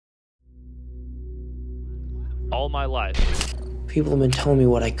all my life. People have been telling me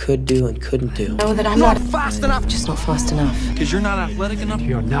what I could do and couldn't do. Know that I'm not fast enough. Just not fast enough. Because you're not athletic enough?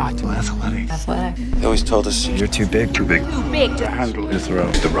 You're not athletic. Athletic. They always told us you're too big. Too big to handle his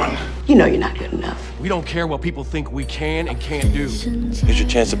throw, to run. You know you're not good enough. We don't care what people think we can and can't do. Here's your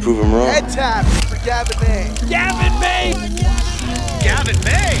chance to prove him wrong. Head tap for Gavin May. Gavin May! Gavin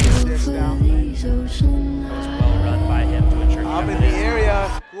May! Well run by him to ensure Up in the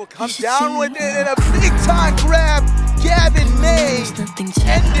area. Will come down with it in a big time grab. Gavin May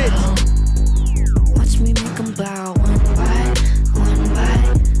end it. Watch me make them bow one by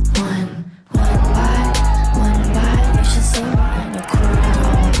one. You should see me in the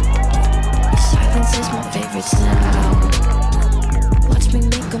crowd. Silence is my favorite sound. Watch me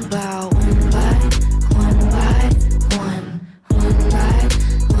make them bow one by one.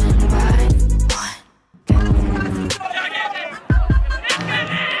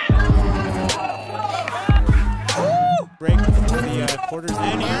 Break to the quarters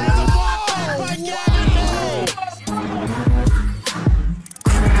in here. Watch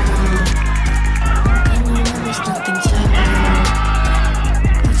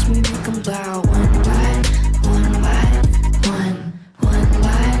me make them bow one by one.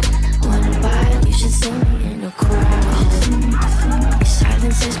 You should see me in a crowd.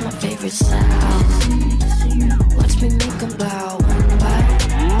 Silence is my favorite sound. Watch me make them bow one by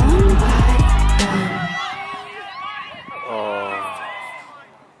one.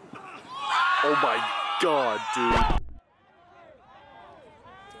 Oh my God, dude.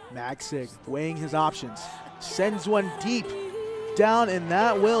 Maxick weighing his options. Sends one deep down, and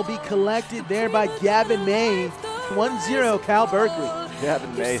that will be collected there by Gavin May. 1-0 Cal Berkeley.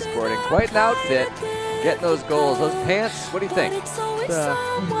 Gavin May sporting quite an outfit, getting those goals. Those pants, what do you think? The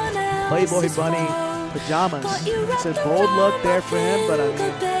Playboy Bunny pajamas. It's a bold look there for him, but I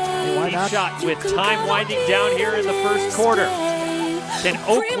mean, why not? Shot with time winding down here in the first quarter. Can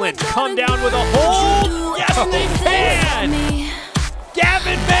Oakland come down with a hold? Yes, they can!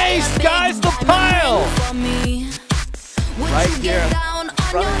 Gavin May skies the pile! Right here, in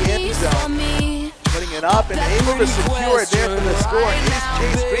front of the end zone. Putting it up and able to secure it there for the score is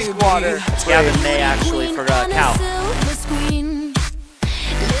Chase Drinkwater. It's Gavin May actually for Cal.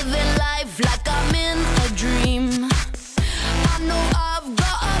 Living life like I'm in a dream. I know I've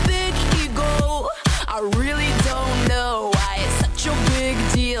got a big ego. I really don't know why it's such a big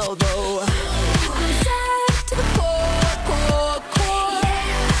deal though. I'm sad to the core.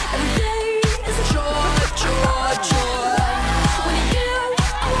 Every day is a chore. When you give,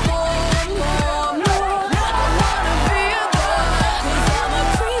 I want more. I wanna be a girl, 'cause I'm a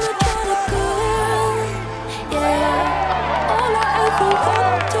prima donna girl. Yeah, all I ever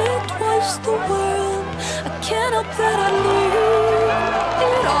wanted was the world. I can't help that I need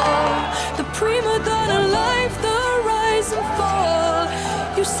it all. The prima donna life, the rise and fall.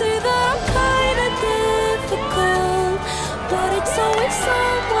 You say that I'm kinda difficult, but it's always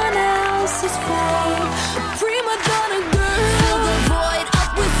someone else's fault. A prima donna girl. Fill the void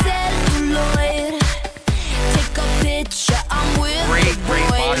up with celluloid. Take a picture, I'm with Great the body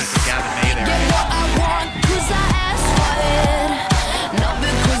boys. for Gavin May there. Get what I want, 'cause I asked for it. Not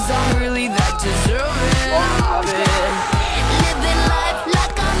because I'm really that deserving of it. Living life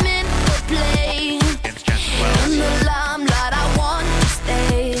like I'm in the play. In the limelight, I want to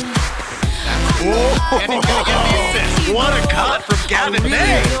stay. And he's gonna get the assist. What a cut from Gavin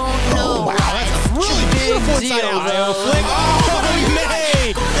May! Oh, wow, that's a really beautiful inside out flick. Oh,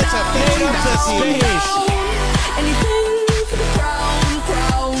 May! That's a fade up to space. Anything for the crown.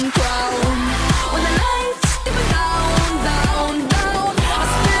 When the lights dip down, I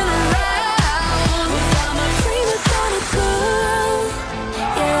spin around. 'Cause I'm a prima donna girl.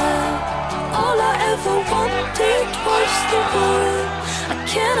 Yeah, all I ever wanted was the world. I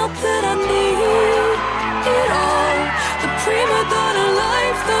can't help that I need it all. The prima donna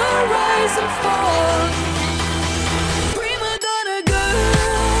life, the rise and fall.